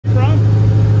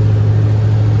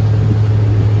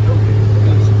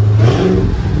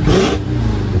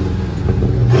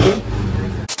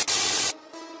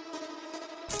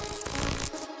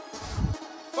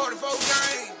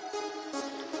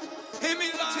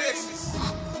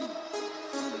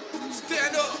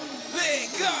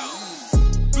go.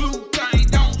 Blue thing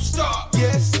don't stop.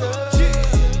 Yes, sir.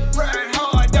 Yeah. Ride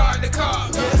hard, dart the car.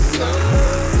 Yes, sir.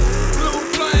 Blue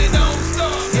flame don't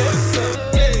stop. Yes, sir.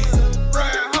 Yeah.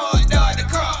 Ride hard, dart the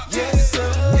car. Yes, sir.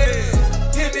 Yeah.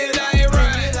 Hit me like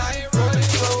ride.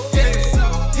 Yeah.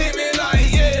 Hit me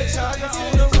like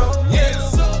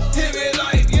Hit me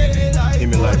like Hit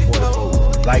me like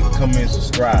 44. Like, comment,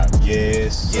 subscribe.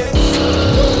 Yes. Yes.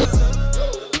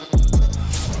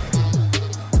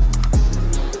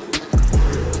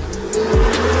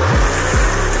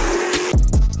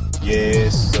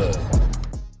 Yes, sir.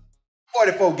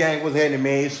 44 gang, what's happening,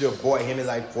 man? It's your boy Hemi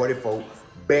like 44,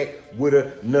 back with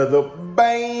another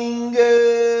banger.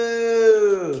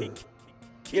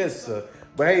 Yes, sir.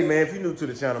 But hey, man, if you're new to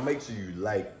the channel, make sure you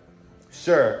like,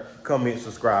 share, comment,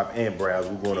 subscribe, and browse.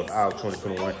 We're going up out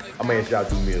 2021. I'm gonna ask y'all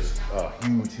to do me a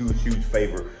huge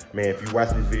favor, man. If you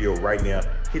watch this video right now,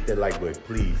 hit that like button,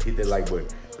 please. Hit that like button.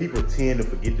 People tend to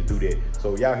forget to do that,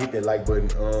 so y'all hit that like button.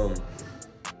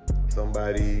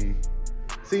 Somebody,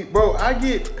 see, bro, I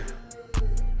get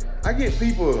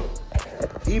people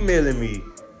emailing me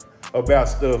about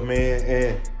stuff, man,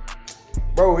 and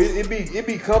bro, it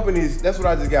be companies. That's what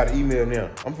I just got an email now.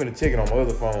 I'm finna check it on my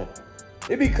other phone.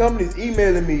 It be companies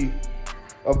emailing me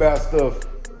about stuff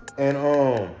and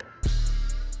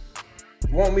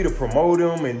want me to promote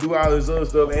them and do all this other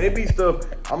stuff, and it be stuff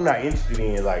I'm not interested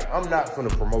in. Like, I'm not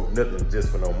finna promote nothing just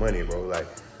for no money, bro. Like,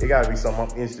 it gotta be something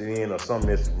I'm interested in, or something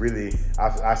that's really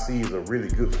I see is a really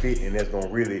good fit, and that's gonna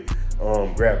really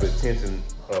grab the attention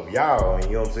of y'all. And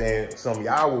you know what I'm saying? Some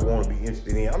y'all would want to be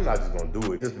interested in. I'm not just gonna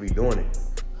do it just to be doing it.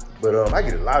 But I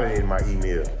get a lot of it in my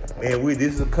email. Man,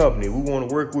 this is a company. We want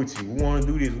to work with you. We want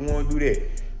to do this. We want to do that.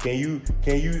 Can you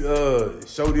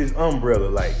show this umbrella?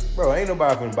 Like, bro, ain't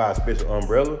nobody gonna buy a special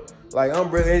umbrella. Like,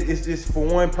 umbrella, it's just for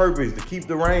one purpose, to keep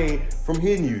the rain from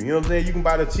hitting you. You know what I'm saying? You can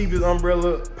buy the cheapest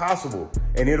umbrella possible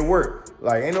and it'll work.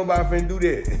 Like, ain't nobody finna do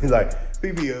that. Like,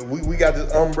 people, we got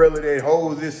this umbrella that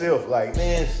holds itself. Like,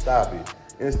 man, stop it.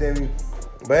 You understand me?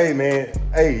 But hey, man,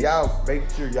 hey, y'all, make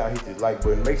sure y'all hit this like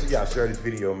button. Make sure y'all share this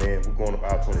video, man. We're going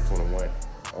about 2021.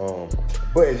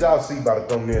 But as y'all see by the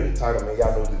thumbnail and the title, man,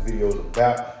 y'all know what this video is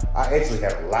about. I actually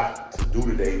have a lot to do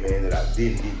today, man, that I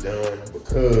didn't get done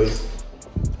because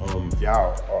if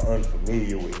y'all are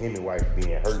unfamiliar with Hemiwife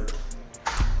being hurt,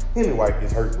 Hemiwife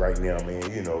is hurt right now, man.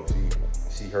 You know,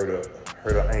 she hurt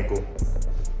her ankle,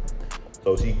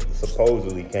 so she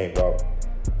supposedly can't walk.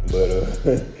 But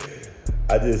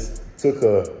I just took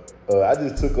her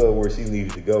where she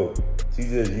needed to go. She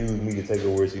just used me to take her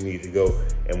where she needed to go.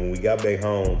 And when we got back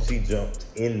home, she jumped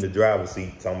in the driver's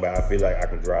seat, talking about, I feel like I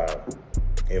can drive,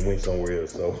 and went somewhere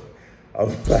else. So I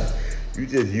was like, you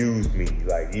just used me.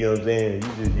 Like, you know what I'm saying? You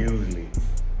just used me.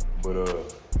 But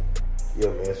yeah,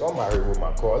 man, so I'm out here with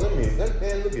my car. Man,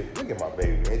 look at my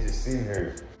baby, man, just sitting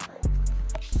here.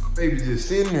 My baby's just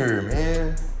sitting here,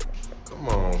 man. Come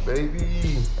on,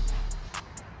 baby.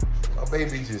 My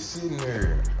baby just sitting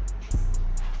here.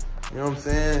 You know what I'm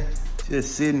saying?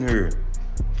 Just sitting here.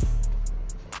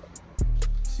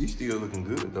 She's still looking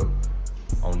good though.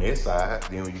 On that side,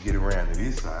 then when you get around to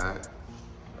this side,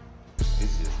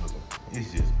 it's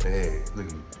just bad. Look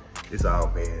at it. It's all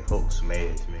bad. Hulk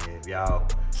smash, man. If y'all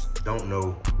don't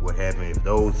know what happened, if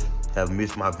those have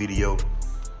missed my video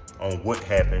on what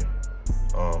happened,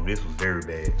 this was very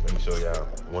bad. Let me show y'all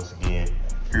once again.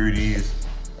 Here it is.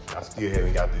 I still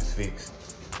haven't got this fixed.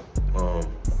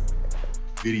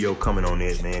 Video coming on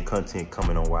that, man. Content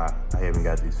coming on why I haven't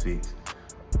got this fixed.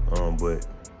 But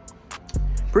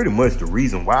pretty much the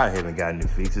reason why I haven't gotten it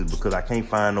fixed is because I can't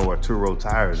find no Arturo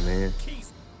tires, man.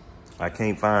 I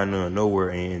can't find none nowhere,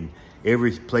 and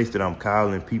every place that I'm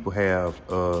calling, people have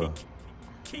I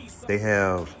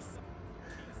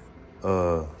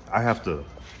have to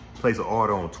place an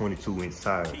order on 22-inch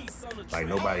tires. Like,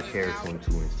 nobody carries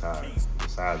 22-inch tires. The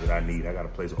size that I need, I gotta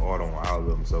place an order on all of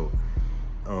them. So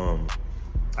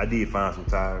I did find some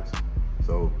tires.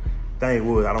 So thing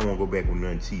was, I don't want to go back with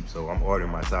nothing cheap, so I'm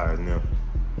ordering my tires now.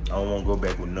 I don't want to go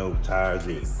back with no tires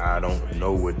that I don't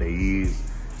know what they is.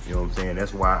 You know what I'm saying?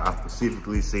 That's why I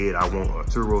specifically said I want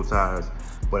Arturo tires.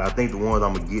 But I think the ones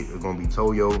I'm gonna get are gonna be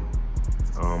Toyo.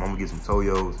 I'm gonna get some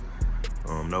Toyos.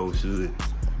 Those should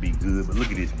be good. But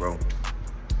look at this, bro.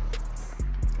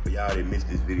 For y'all that missed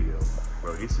this video,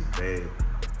 bro, this is bad.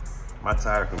 My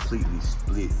tire completely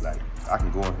split. Like, I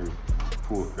can go in here,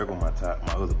 pull, there go my tire,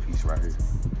 my other piece right here.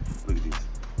 Look at this.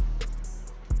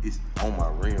 It's on my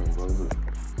rim, bro. Look,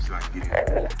 it's like getting,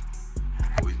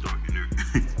 oh, it's dark in there.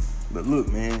 But look,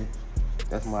 man,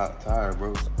 that's my tire,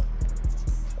 bro.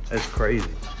 That's crazy.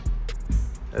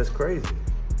 That's crazy.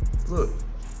 Look,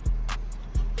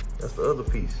 that's the other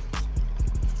piece.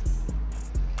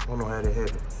 don't know how that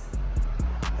happened.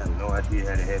 I have no idea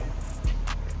how that happened.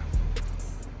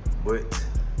 But,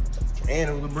 and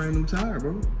it was a brand new tire,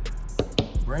 bro.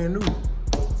 Brand new.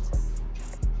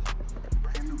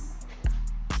 Brand new.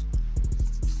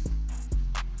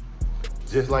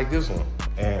 Just like this one.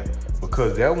 And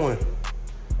because that one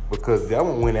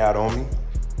went out on me,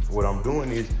 what I'm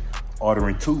doing is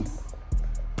ordering two.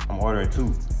 I'm ordering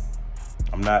two.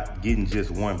 I'm not getting just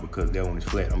one because that one is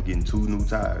flat. I'm getting 2 new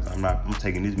tires. I'm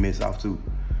taking this mess off too. You know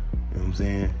what I'm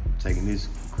saying? Taking this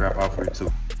crap off here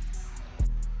too.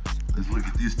 Let's look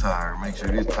at this tire. Make sure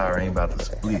this tire ain't about to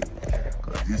split.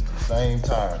 Cause it's the same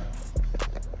tire.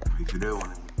 Make sure that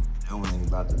one ain't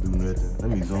about to do nothing. Let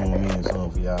me zoom in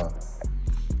some for y'all.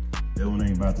 That one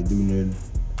ain't about to do nothing.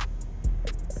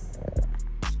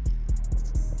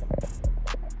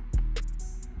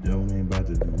 That one ain't about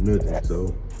to do nothing,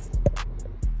 so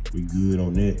we good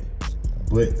on that.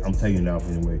 But I'm taking it off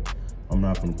anyway. I'm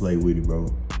not gonna play with it, bro.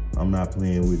 I'm not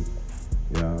playing with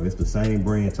it. Y'all, it's the same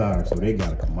brand tire, so they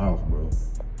gotta come off, bro.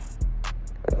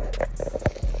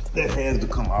 That has to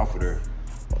come off of there.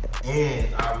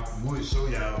 And I would show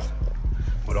y'all,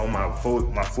 but on my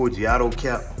Forgiato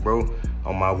cap, bro,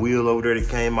 on my wheel over there that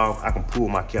came off, I can pull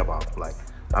my cap off. Like,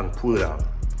 I can pull it out.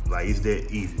 Like, it's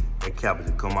that easy. That cap is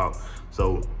to come out.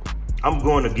 So, I'm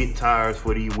going to get tires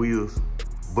for these wheels,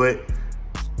 but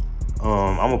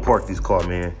I'm gonna park this car,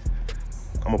 man.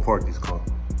 I'm gonna park this car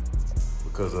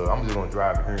because I'm just gonna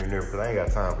drive it here and there because I ain't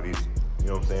got time for this. You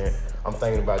know what I'm saying? I'm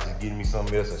thinking about just getting me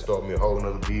something else and start me a whole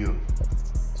nother build.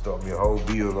 Start me a whole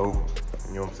build over.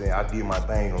 You know what I'm saying? I did my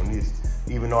thing on this.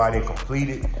 Even though I didn't complete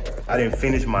it, I didn't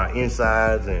finish my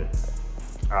insides and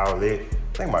all that. I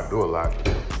think my door locked.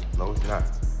 No, it's not.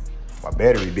 My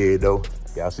battery dead though.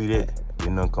 Y'all see that?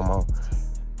 Didn't nothing come on.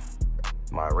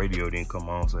 My radio didn't come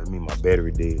on, so that means my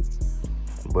battery dead.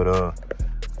 But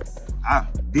I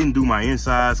didn't do my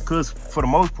insides because for the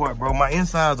most part, bro, my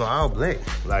insides are all black.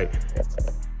 Like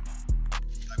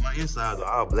my insides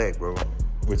are all black, bro,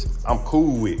 which I'm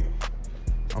cool with.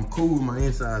 I'm cool with my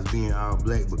insides being all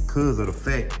black because of the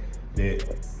fact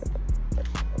that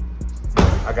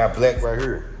I got black right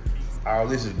here. All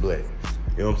this is black.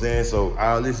 You know what I'm saying? So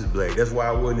all this is black. That's why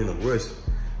I wasn't in a rush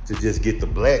to just get the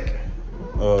black,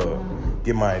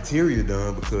 get my interior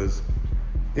done because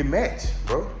it matched,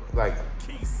 bro. Like,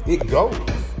 it goes. You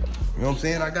know what I'm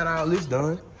saying? I got all this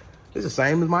done. It's the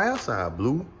same as my outside.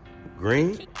 Blue,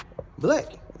 green,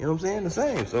 black. You know what I'm saying? The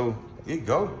same. So, it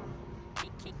go.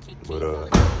 But,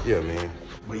 yeah, man.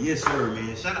 But yes, sir,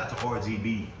 man. Shout out to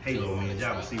RGB Halo, man.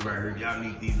 Y'all can see right here. Y'all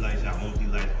need these lights. Y'all want these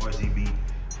lights. RGB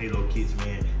Halo kits,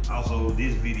 man. Also,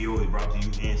 this video is brought to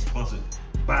you and sponsored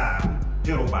by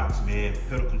Pedal Box, man.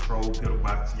 Pedal Control, Pedal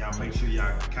Box. Y'all make sure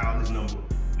y'all call this number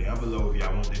down below if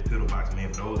y'all want that Pedal Box,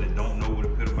 man. For those that don't know what a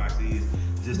Pedal Box is,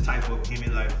 just type up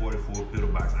Hemiwife44 Pedal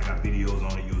Box. I got videos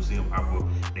on it. You'll see them pop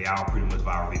up. They all pretty much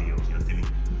viral videos. You understand me?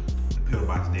 The Pedal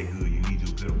Box is that good. You need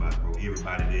your Pedal Box, bro.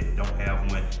 Everybody that don't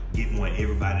have one, get one.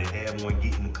 Everybody that have one,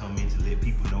 get in the comments to let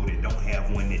people know that don't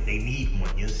have one, that they need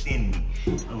one. You understand me?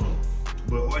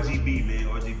 But RGB, man,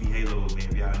 RGB Halos, man.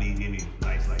 If y'all need any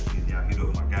lights like this, y'all hit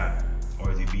up my guy,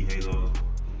 RGB Halos.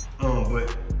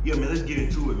 But yeah, man, let's get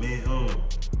into it, man.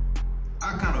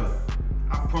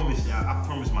 I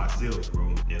promised myself,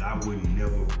 bro, that I would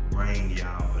never bring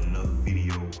y'all another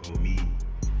video of me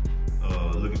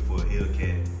looking for a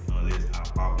Hellcat unless I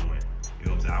bought one. You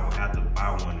know what I'm saying? I would have to buy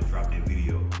one to drop that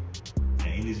video.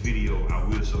 And in this video, I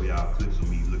will show y'all clips of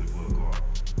me looking for a car,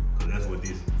 because that's what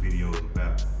this video is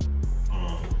about.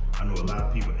 I know a lot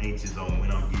of people anxious on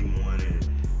when I'm getting one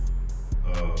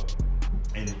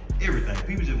and everything.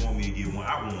 People just want me to get one.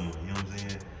 I want one, you know what I'm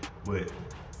saying? But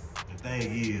the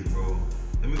thing is, bro,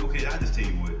 I'll just tell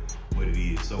you what it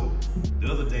is. So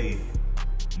the other day,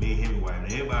 me and Hemi Wife,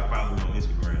 and everybody follow me on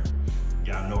Instagram,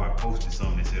 y'all know I posted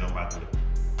something that said I'm about to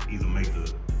either make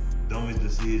the dumbest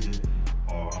decision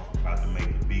or I'm about to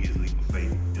make the biggest leap of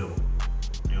faith ever.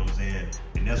 You know what I'm saying?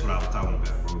 And that's what I was talking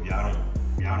about, bro. If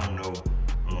y'all don't know,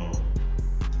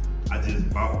 I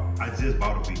just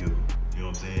bought a vehicle. You know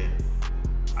what I'm saying?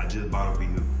 I just bought a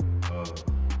vehicle.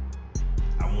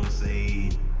 I want to say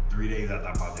 3 days after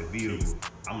I bought that vehicle,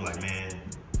 I'm like, man,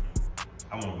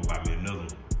 I want to go buy me another one.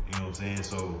 You know what I'm saying?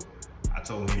 So I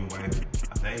told him, I said,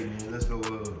 hey man, let's go to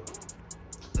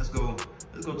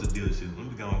the dealership. Let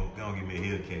me go get me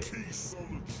a Hellcat.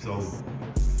 So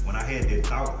when I had that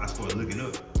thought, I started looking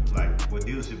up like what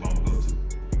dealership I'm gonna go to.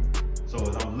 So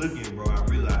as I'm looking, bro, I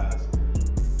realized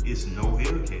it's no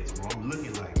Hellcats, bro. I'm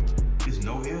looking like it's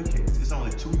no Hellcats. It's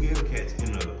only 2 Hellcats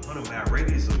in a 100-mile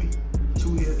radius of me. 2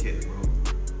 Hellcats, bro.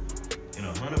 In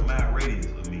a 100-mile radius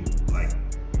of me, like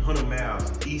 100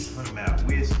 miles east 600 miles,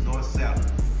 west, north, south.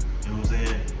 You know what I'm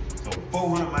saying? So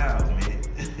 400 miles, man.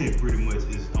 Pretty much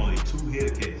is only 2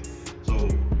 Hellcats. So,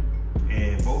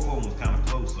 and both of them was kind of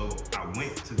close. So I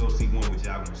went to go see one, which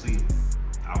y'all gonna see.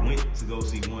 I went to go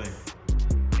see one.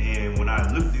 And when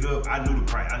I looked it up, I knew the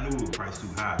price. I knew it was priced too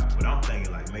high. But I'm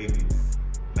thinking like maybe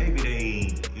they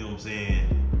ain't, you know what I'm saying?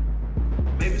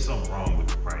 Maybe something wrong with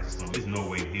the price or something. There's no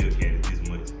way Hellcat is this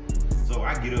much. So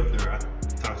I get up there, I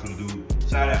talk to the dude.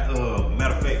 Shout out,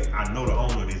 matter of fact, I know the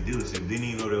owner of this dealership. Didn't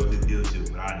even know there was this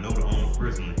dealership, but I know the owner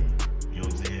personally. You know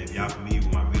what I'm saying? If y'all familiar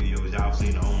with my videos, y'all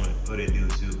seen the owner of that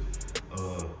dealership.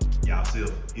 Y'all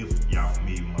self, if y'all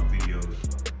familiar with my videos.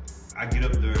 I get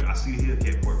up there, I see the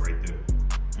Hellcat park right there.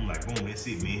 I'm like, boom, that's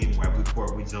it, man. Him, while we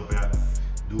park, we jump out.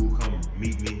 Dude come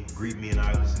meet me, greet me and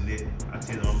all this and that. I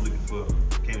tell him I'm looking for,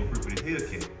 came up here for this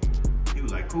Hellcat. He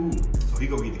was like, cool. So he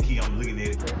go get the key, I'm looking at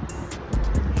it.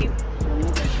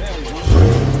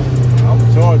 I'm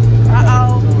charged.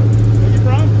 Uh-oh. Where you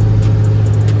from?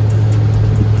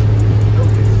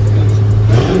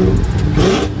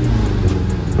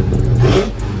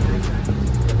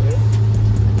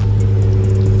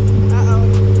 Uh-oh.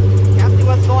 Y'all see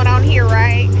what's going on here,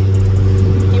 right?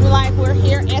 He was like, we're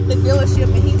here at the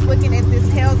dealership and he's looking at this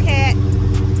Hellcat.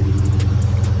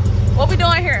 What we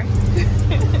doing here?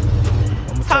 I'm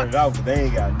gonna turn it off, but they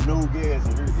ain't got no gas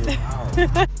in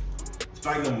here.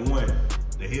 Strike number 1,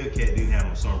 the Hellcat didn't have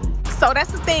no sunroof. So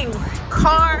that's the thing.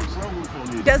 Car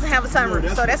doesn't have a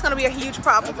sunroof. So that's gonna be a huge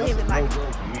problem for him in life.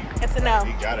 That's a no.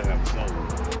 He gotta have a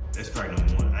sunroof. That's strike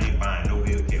number 1. I ain't buying no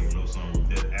Hellcat with no sunroof.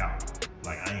 That's out.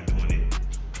 Like, I ain't doing it.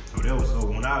 So that was, so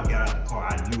when I got out the car,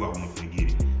 I knew I wasn't gonna get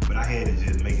it. But I had to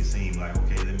just make it seem like,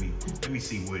 okay, let me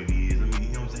see what it is. Let me,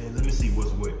 you know what I'm saying? Let me see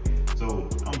what's what. So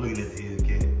I'm looking at the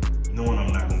Hellcat, knowing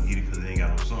I'm not gonna get it because it ain't got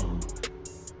no sunroof.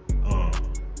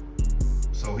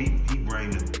 So he bring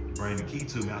the key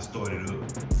to me. I started up.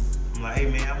 I'm like, hey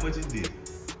man, how much is this?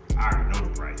 I already know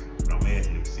the price, but I'm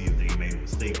asking him to see if they made a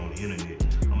mistake on the internet.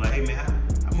 I'm like, hey man, how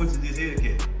much is this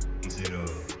Hellcat? He said,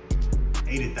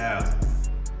 80,000.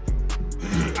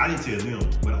 I didn't tell him,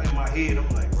 but in my head, I'm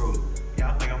like, bro,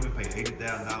 y'all think I'm gonna pay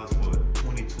 $80,000 for a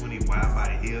 2020 wide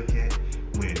body Hellcat?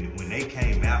 When they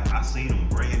came out, I seen them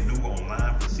brand new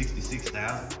online for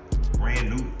 $66,000. Brand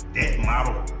new, that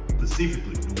model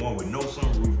specifically, the one with no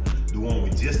sunroof, the one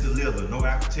with just the leather, no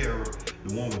Alteration,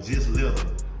 the one with just leather.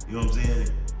 You know what I'm saying?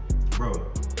 Bro,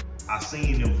 I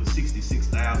seen them for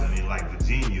 $66,000 in like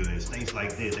Virginia and states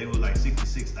like that. They were like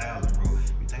 $66,000, bro.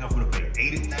 You think I'm gonna pay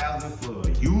 $80,000 for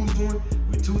a used one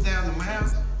with 2,000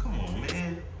 miles? Come on,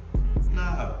 man.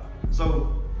 Nah.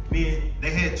 So, man,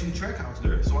 they had 2 track houses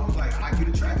there. So I was like, I get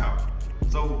a track house.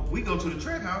 So we go to the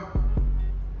track house.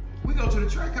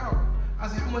 I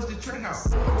said, how much the track house?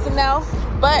 So no,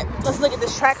 but let's look at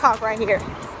this track hawk right here.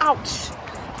 Ouch.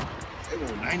 They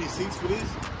want 96 for this?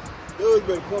 Dude,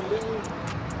 better come down.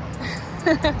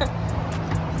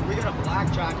 We got a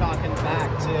black track hawk in the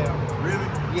back too. Really?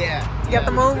 Yeah. You got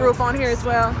the moonroof on here as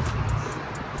well.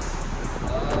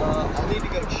 I'll need to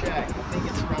go check. I think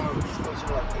it's around closer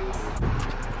to like 80.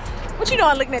 What you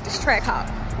doing looking at this track hawk?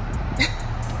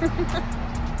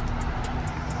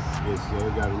 Yes, sir,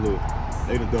 they got a look.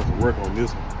 They done done some work on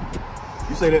this one.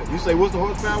 You say what's the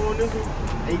horsepower on this one?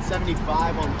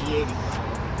 875 on E85.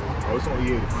 Oh, it's on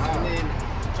E85. And then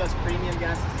just premium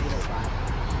gas is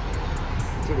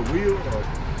 805. To the wheel or to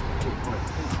the front?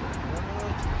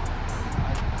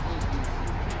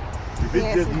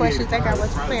 Yeah, some questions I got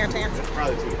was clear to answer. It's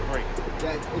probably to the front.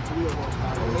 Yeah, it's wheel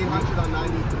horsepower. 800 on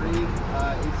 93,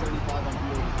 875 on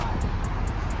E85.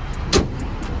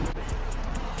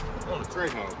 On the track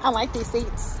house. I like these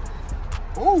seats.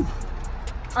 Ooh.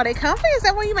 Are they comfy? Is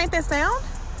that where you make that sound?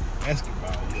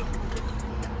 Basketball, yeah.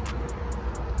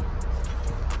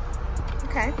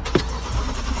 Okay.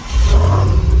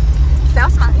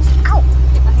 Sounds nice. Ow!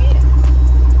 Hit my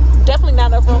head. Definitely not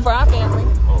enough room for our family.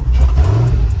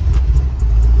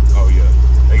 Oh yeah.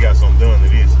 They got something done to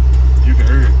this. You can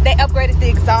hear it. They upgraded the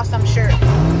exhaust, I'm sure.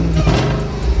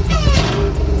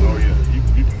 Oh yeah. You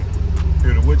can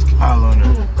hear the witch pile on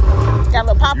there. Got a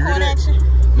little popcorn action.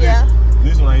 Yeah.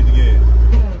 This one ain't the gas.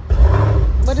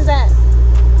 What is that?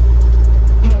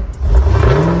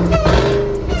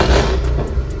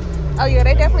 Oh yeah,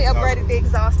 they definitely upgraded the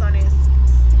exhaust on this.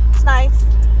 It's nice.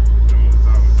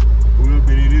 We've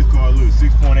been in this car, look,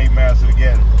 6.8 miles to the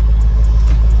gallon.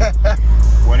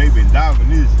 Boy, they been dogging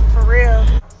this. For real.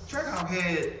 Trackhawk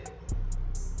had,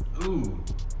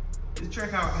 this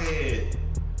Trackhawk had,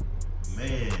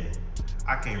 man,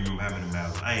 I can't remember how many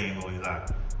miles. I ain't gonna lie.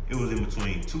 It was in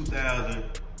between 2,000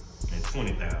 and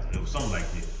 20,000. It was something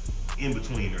like that. In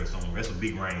between there somewhere. That's a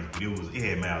big range, but it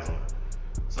had miles on it.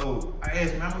 So I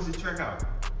asked him, how much the track out?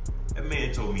 That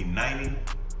man told me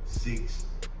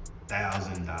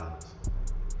 $96,000.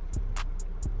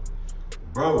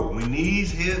 Bro, when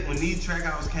these track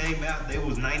outs came out, they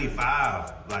was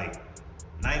 95, like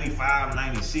 95,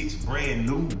 96, brand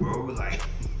new, bro. Like,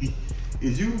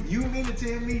 is you mean to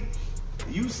tell me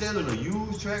you selling a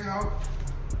used track out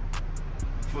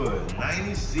for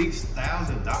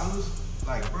 $96,000?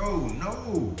 Like, bro,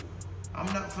 no. I'm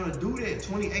not gonna do that.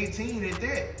 2018 at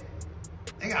that.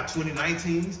 They got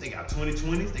 2019s, they got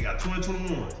 2020s, they got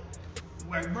 2021s.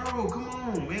 Like, bro, come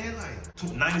on, man. Like,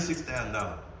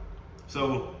 $96,000.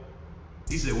 So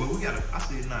he said, well, we gotta. I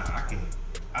said, nah, I can't.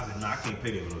 I said, nah, I can't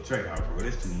pay that for no track out, bro.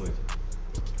 That's too much.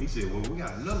 He said, well, we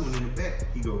got another one in the back.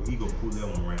 He go pull that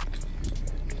one around.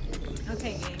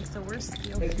 Okay, gang, so we're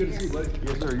still Hey, it's good to see you, buddy.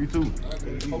 Yes, sir. You too.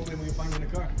 Right, hopefully we can find you in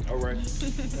the car. All right. Nice to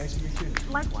meet you.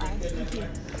 Likewise. Thank you.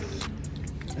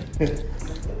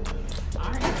 All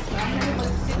right, so I'm ready.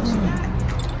 Let's see what you got.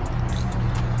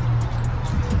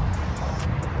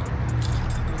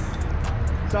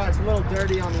 Sorry, it's a little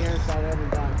dirty on the inside. I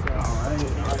haven't done so.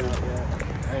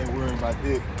 I ain't worrying about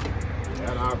this.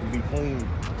 That eye can be clean.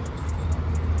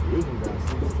 This one got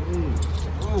 16.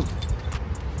 Oh.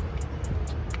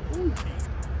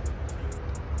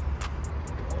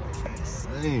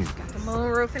 Same. Got the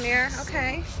moonroof in there.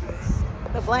 Okay.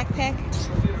 The black package.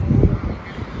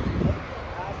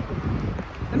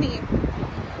 Let me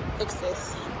fix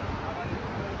this.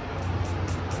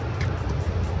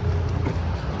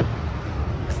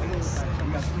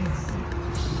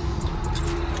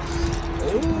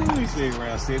 Oh, he said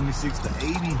around 76 to 80.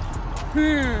 I'm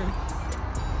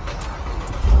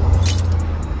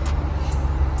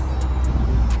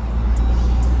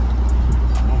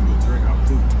gonna get drink out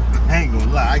too. I ain't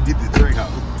gonna lie, I get the drink out.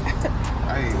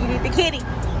 You need the kitty.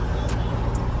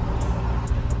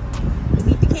 You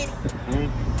need the kitty.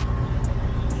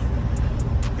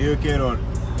 Hellcat or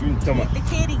you talking about? The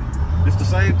kitty. It's the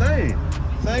same thing.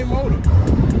 Same motor.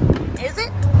 Is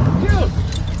it? Yeah.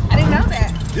 I didn't know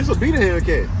that. This will be the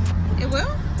Hellcat. It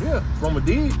will? Yeah. From a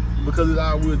dig because it's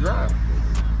all-wheel drive.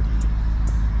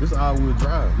 This is all-wheel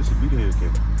drive. This will be the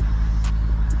Hellcat.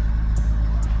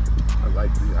 I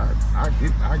like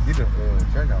this. I get a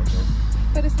track out though.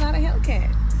 But it's not a Hellcat.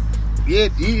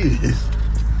 It is.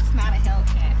 It's not a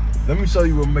Hellcat. Let me show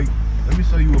you what makes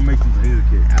this a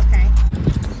Hellcat. Okay.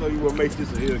 Let me show you what makes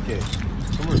this a Hellcat.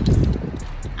 Come on.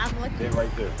 I'm looking. That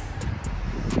right there.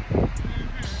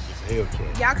 It's a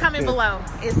Hellcat. Y'all comment below.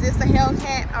 Is this a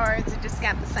Hellcat or is it just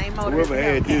got the same motor? Whoever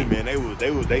had this, man, they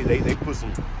put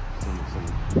some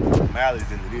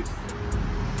mileage into this.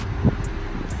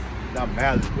 Not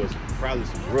mileage, but probably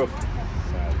some rough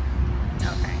mileage.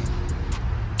 Okay.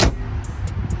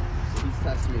 He's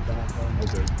testing me back.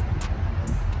 Okay.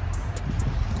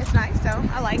 It's nice though.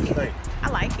 I like it. Thanks. I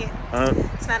like it.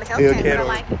 It's not a Hellcat, Hellcat but I or,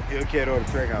 like it. Hellcat or the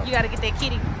track out. You gotta get that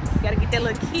kitty. You gotta get that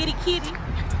little kitty.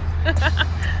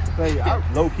 Say, I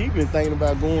low key been thinking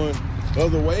about going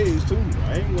other ways too.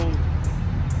 I ain't gonna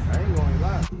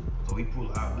lie. So he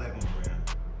pulled out black one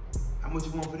around. How much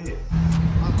you want for that?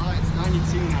 It's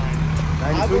 92.9. 92? I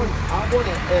bought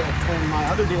it from my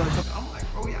other dealer. I'm like,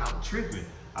 bro, yeah, I'm tripping.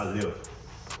 I left.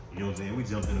 You know what I'm saying? We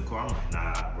jumped in the car. I'm like,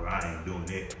 nah, bro, I ain't doing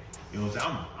that. You know what I'm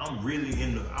saying? I'm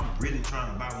really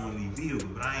trying to buy one of these vehicles,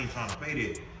 but I ain't trying to pay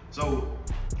that. So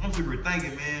I'm super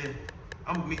thinking, man.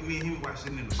 Me and him were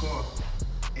sitting in the car,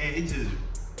 and it just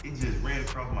ran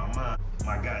across my mind.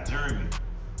 My guy Jeremy,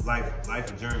 Life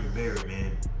of Jeremy Barrett,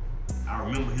 man. I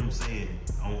remember him saying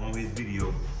on his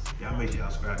video, y'all make sure y'all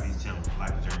subscribe to his channel,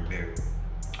 Life of Jeremy Barrett.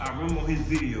 I remember on his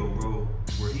video, bro,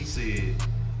 where he said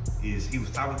he was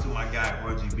talking to my guy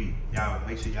RGB. Y'all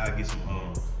make sure y'all get some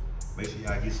of these.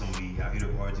 Y'all hit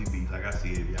up RGB. Like I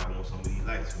said, if y'all want some of these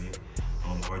lights, man,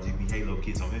 RGB Halo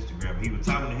kits on Instagram. He was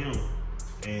talking to him,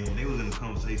 and they was in a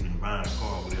conversation buying a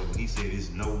car or whatever. He said it's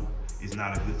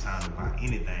not a good time to buy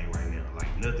anything right now,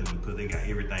 like nothing, because they got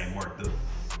everything marked up.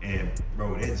 And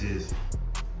bro, that just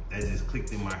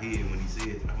clicked in my head when he said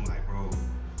it. I'm like, bro,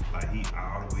 like he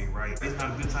all the way right. It's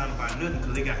not a good time to buy nothing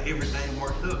because they got everything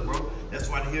marked up, bro. That's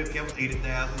why the Hellcat was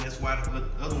 80,000. That's why the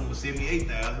other one was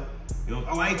 78,000. You know,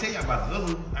 I ain't tell y'all about the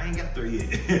other one. I ain't got there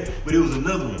yet. But it was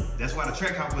another one. That's why the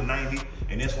track out was 90,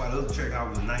 and that's why the other track out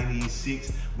was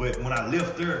 96. But when I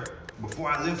left there, before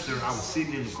I left there, I was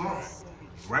sitting in the car.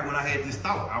 Right when I had this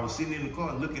thought, I was sitting in the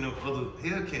car looking up other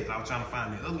Hellcats. I was trying to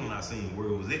find the other one I seen where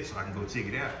it was at so I can go check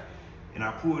it out. And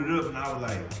I pulled it up and I was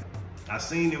like, I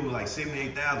seen it was like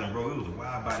 78,000, bro. It was a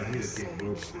wide body Hellcat, bro,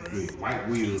 with white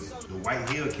wheels, the white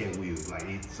Hellcat wheels.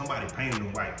 Like somebody painted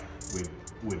them white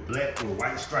with black or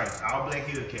white stripes, all black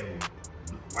Hellcat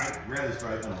white rally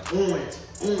stripe and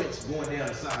orange going down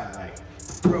the side.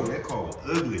 Like, bro, that car was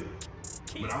ugly.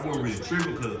 But I wasn't really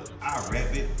tripping because I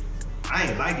wrap it. I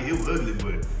ain't like it, it was ugly,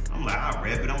 but I'm like, I'll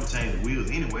wrap it, I'm gonna change the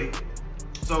wheels anyway.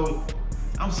 So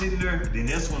I'm sitting there, then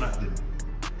that's when I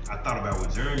thought about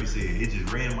what Jeremy said. It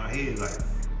just ran in my head like,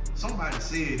 somebody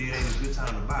said it ain't a good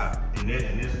time to buy, and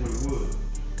that's what it was.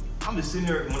 I'm just sitting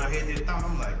there, when I had that thought,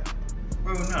 I'm like,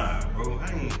 bro, nah, bro,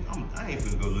 I ain't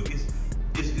finna go look.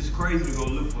 It's crazy to go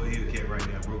look for a Hellcat right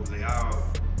now, bro, because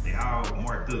they all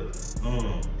marked up.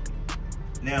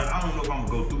 Now, I don't know if I'm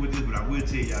gonna go through with this, but I will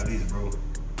tell y'all this, bro.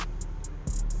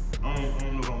 I don't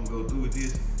know if I'm gonna go through with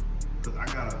this, because I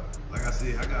gotta, like I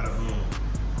said, I gotta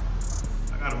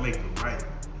make it right.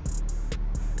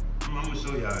 I'm gonna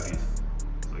show y'all this,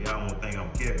 so y'all won't think I'm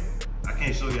capping. I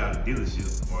can't show y'all the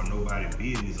dealership or nobody's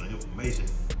business or information,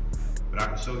 but I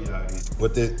can show y'all this.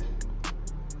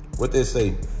 What they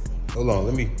say? Hold on,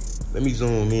 let me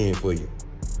zoom in for you.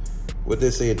 What they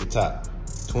say at the top?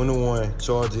 21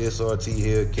 Charger SRT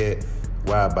Hellcat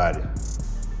wide body.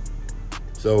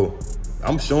 So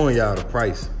I'm showing y'all the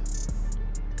price.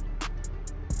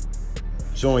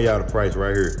 Showing y'all the price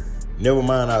right here. Never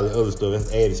mind all the other stuff,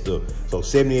 that's added stuff. So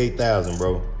 78,000,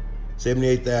 bro.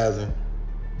 78,000.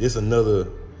 This another,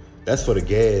 that's for the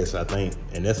gas, I think,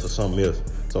 and that's for something else.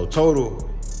 So total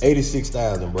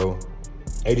 86,000, bro.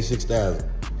 86,000.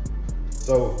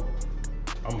 So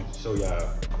I'm gonna show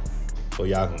y'all. So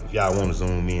y'all, if y'all want to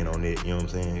zoom in on it, you know what I'm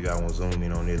saying? If y'all want to zoom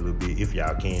in on it a little bit, if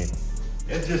y'all can.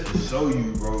 That's just to show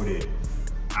you, bro, that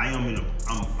I'm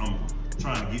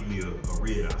trying to get me a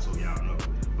red eye, so y'all know.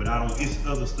 But it's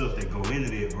other stuff that go into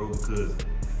that, bro, because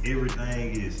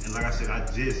everything is, and like I said, I'll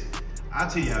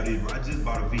tell y'all this, bro, I just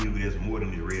bought a vehicle that's more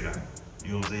than this red eye.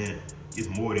 You know what I'm saying? It's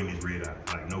more than this red eye,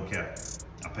 like no cap.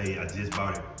 I just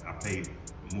bought it, I paid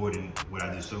more than what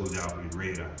I just showed y'all for this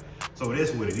red eye. So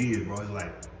that's what it is, bro. It's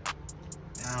like,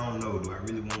 I don't know, do I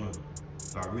really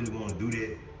wanna do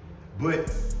that?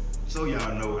 But so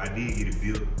y'all know, I did get it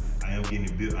built. I am getting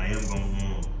it built. I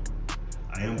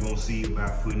am gonna see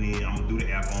about putting in, I'm gonna do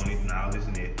the app on it and all this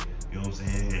and that. You know what I'm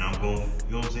saying? And I'm gonna,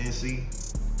 you know what I'm saying, see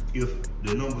if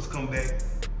the numbers come back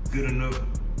good enough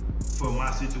for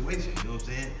my situation. You know what I'm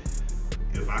saying?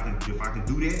 If I can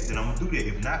do that, then I'm gonna do that.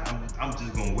 If not, I'm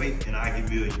just gonna wait and I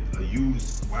give you a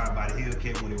used wide body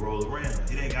Hellcat when it rolls around.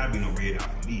 It ain't gotta be no red eye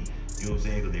for me. You know what I'm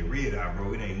saying? Because that red eye,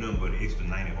 bro, it ain't nothing but an extra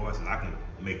 90 horses. I can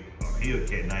make a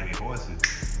Hellcat 90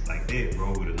 horses like that,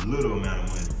 bro, with a little amount of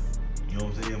money. You know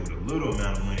what I'm saying? With a little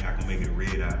amount of money, I can make it a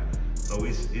red eye. So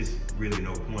it's really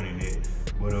no point in that.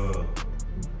 But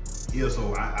yeah,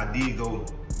 so I did go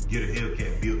get a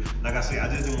Hellcat built. Like I said,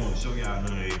 I just didn't want to show y'all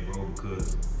none of that, bro,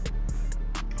 because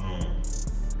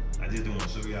I just didn't want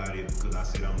to show y'all that because I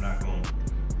said I'm not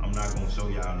gonna show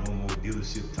y'all no more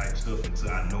dealership type stuff until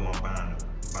I know I'm buying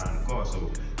the car.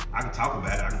 So I can talk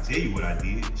about it, I can tell you what I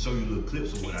did, show you little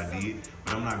clips of what I did,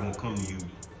 but I'm not gonna come to you,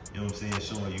 you know what I'm saying,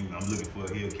 showing you I'm looking for a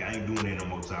Hellcat. I ain't doing that no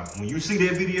more time. When you see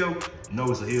that video,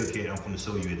 know it's a Hellcat. I'm gonna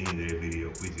show you at the end of that video,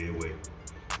 put it that way.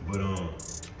 But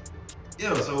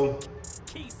yeah, so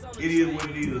it is what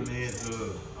it is, man.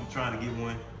 I'm trying to get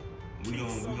one. We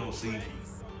gonna see.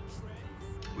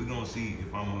 We're gonna see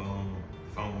if I'm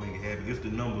gonna make it happen, if the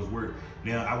numbers work.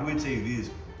 Now I will tell you this,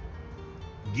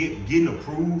 getting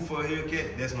approved for a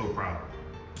Hellcat, that's no problem.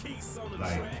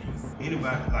 Like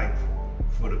anybody, like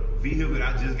for the vehicle that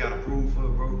I just got approved for,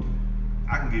 bro,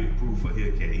 I can get approved for a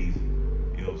Hellcat easy.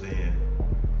 You know what I'm saying?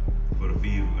 For the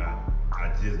vehicle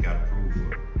I just got approved for.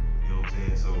 You know what I'm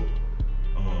saying? So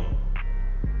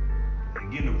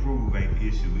getting approved ain't the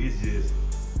issue. It's just,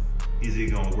 is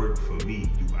it gonna work for me?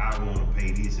 Do I wanna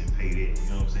pay this and pay that? You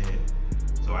know what I'm saying?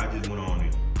 So I just went on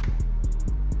and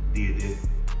did that.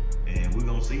 And we're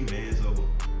gonna see, man. So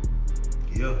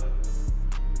yeah,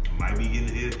 might be getting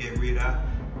the Hellcat Redeye,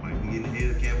 might be getting the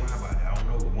Hellcat wide body. I don't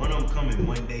know. One of them coming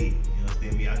one day. You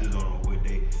understand me? I just don't know what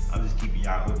day. I'm just keeping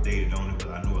y'all updated on it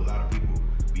because I know a lot of people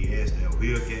be asked that, oh,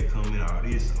 Hellcat coming, all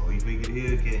this, oh, he finna get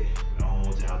a Hellcat. I don't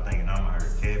want y'all thinking I'm out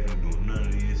here capping, doing none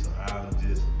of this. So I was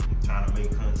just trying to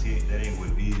make content. That ain't what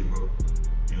it is, bro.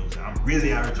 You know what I'm saying? I'm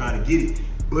really out here trying to get it.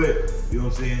 But, you know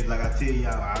what I'm saying? Like I tell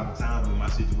y'all all the time, but my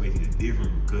situation is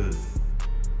different because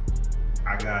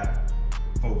I got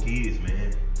 4 kids,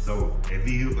 man. So that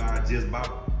vehicle I just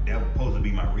bought, that was supposed to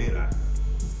be my red eye.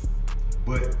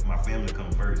 But my family come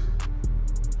first.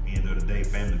 End of the day,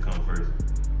 family come first.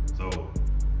 So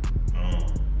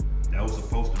that was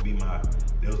supposed to be my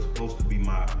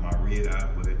red eye,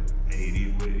 but hey, it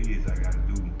is what it is. I gotta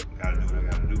do what I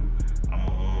gotta do. I'm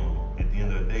at the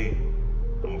end of the day,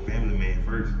 I'm a family man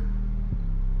first.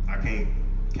 I can't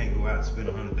go out and spend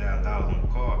 $100,000 on a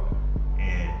car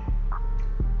And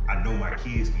I know my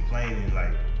kids complaining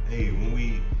like, hey,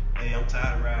 I'm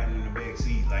tired of riding in the back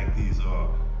seat like this, or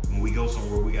when we go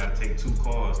somewhere we gotta take 2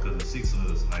 cars because there's 6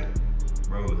 of us. Like,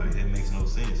 bro, like that makes no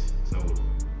sense. So,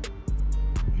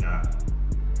 nah.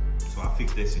 So I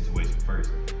fixed that situation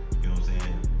first. You know what I'm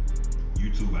saying?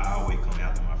 YouTube, I always come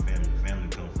after my family. The family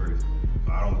come first.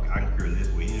 So I can care less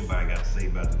what anybody got to say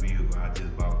about the vehicle I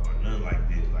just bought or nothing like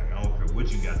that. Like, I don't care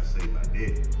what you got to say about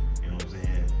that. You know what I'm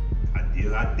saying?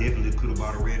 I definitely could have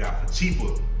bought a Redeye for cheaper.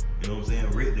 You know what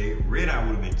I'm saying? Redeye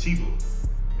would have been cheaper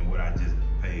than what I just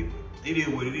paid. But it is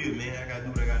what it is, man. I gotta do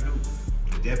what I gotta do.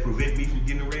 If that prevent me from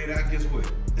getting a Redeye, guess what?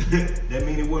 That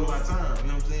means it wasn't my time. You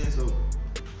know what I'm saying? So,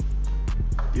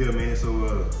 yeah, man.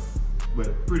 So,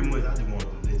 but pretty much I just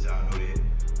wanted to let y'all know that.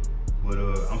 But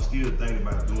I'm still thinking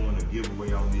about doing a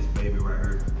giveaway on this baby right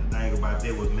here. The thing about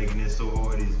that was making it so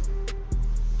hard is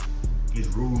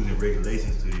rules and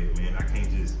regulations to it, man. I can't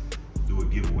just do a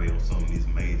giveaway on something this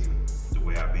major the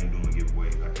way I've been doing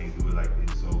giveaways. I can't do it like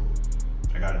this. So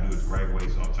I gotta do it the right way.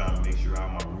 So I'm trying to make sure all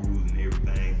my rules and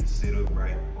everything is set up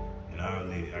right. And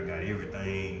I got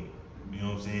everything, you know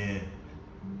what I'm saying?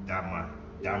 Dot my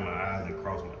I's and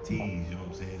cross my T's, you know what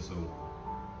I'm saying? So,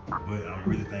 but I'm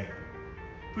really thinking,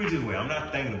 put it this way, I'm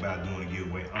not thinking about doing a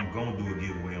giveaway. I'm gonna do a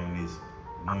giveaway on this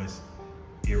once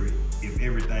if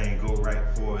everything go right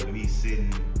for me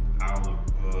setting all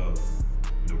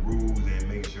the rules and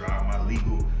making sure all my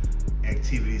legal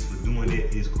activities for doing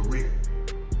that is correct.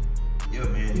 Yeah,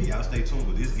 man, y'all stay tuned,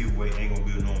 but this giveaway ain't gonna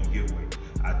be a normal giveaway.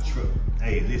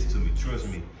 Hey, listen to me, trust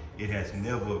me, it has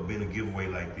never been a giveaway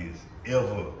like this,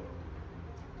 ever.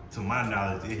 To my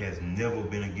knowledge, it has never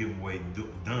been a giveaway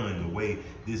done the way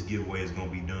this giveaway is gonna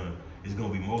be done. It's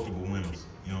gonna be multiple winners,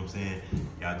 you know what I'm saying?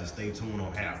 Y'all just stay tuned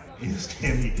on how, you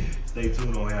understand me? Stay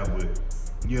tuned on how, but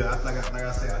yeah, like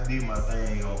I said, I did my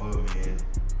thing on her, man.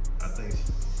 I think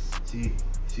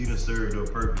she done served her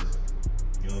purpose,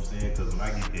 you know what I'm saying? Cause when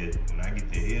I get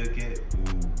that Hellcat,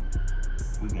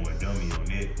 ooh, we going dummy on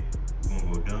that. We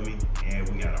gonna go dummy, and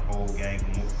we got a whole gang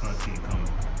of more content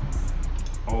coming.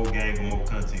 Whole gang of more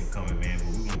content coming, man.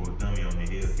 But we gonna go dummy on the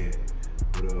Hellcat.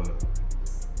 But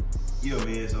yeah,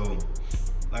 man. So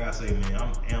like I say, man,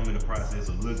 I'm in the process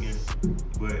of looking,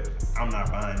 but I'm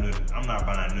not buying nothing. I'm not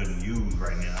buying nothing used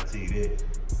right now. I tell you that.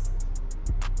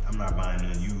 I'm not buying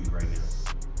nothing used right now.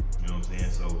 You know what I'm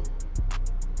saying? So,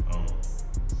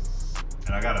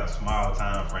 and I got a small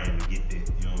time frame to get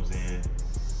that. You know what I'm saying?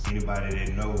 Anybody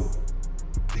that know,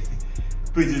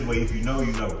 put it this way, if you know,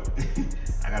 you know.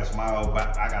 I got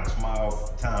a small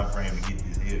time frame to get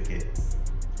this Hellcat.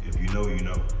 If you know, you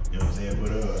know. You know what I'm saying?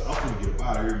 But I'm gonna get up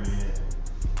out of here, man.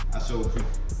 I showed quick.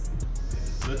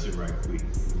 Touch it right quick. You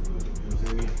know what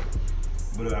I'm saying?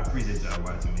 But I appreciate y'all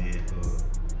watching, man.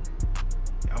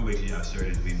 Y'all make sure y'all share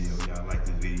this video. Y'all like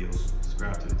this video.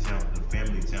 Subscribe to the channel, the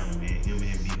family channel, man.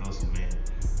 MNB Hustle, man.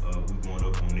 We going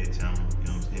up on that channel. You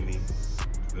know what I'm saying?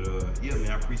 But yeah,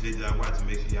 man, I appreciate y'all watching.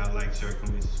 Make sure y'all like, share,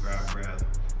 comment, subscribe, browse.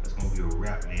 That's gonna be a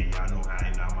wrap, man. Y'all know how I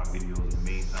end all my videos a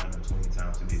million times and 20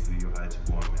 times to this video. How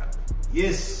your boy out.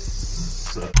 Yes,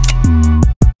 sir.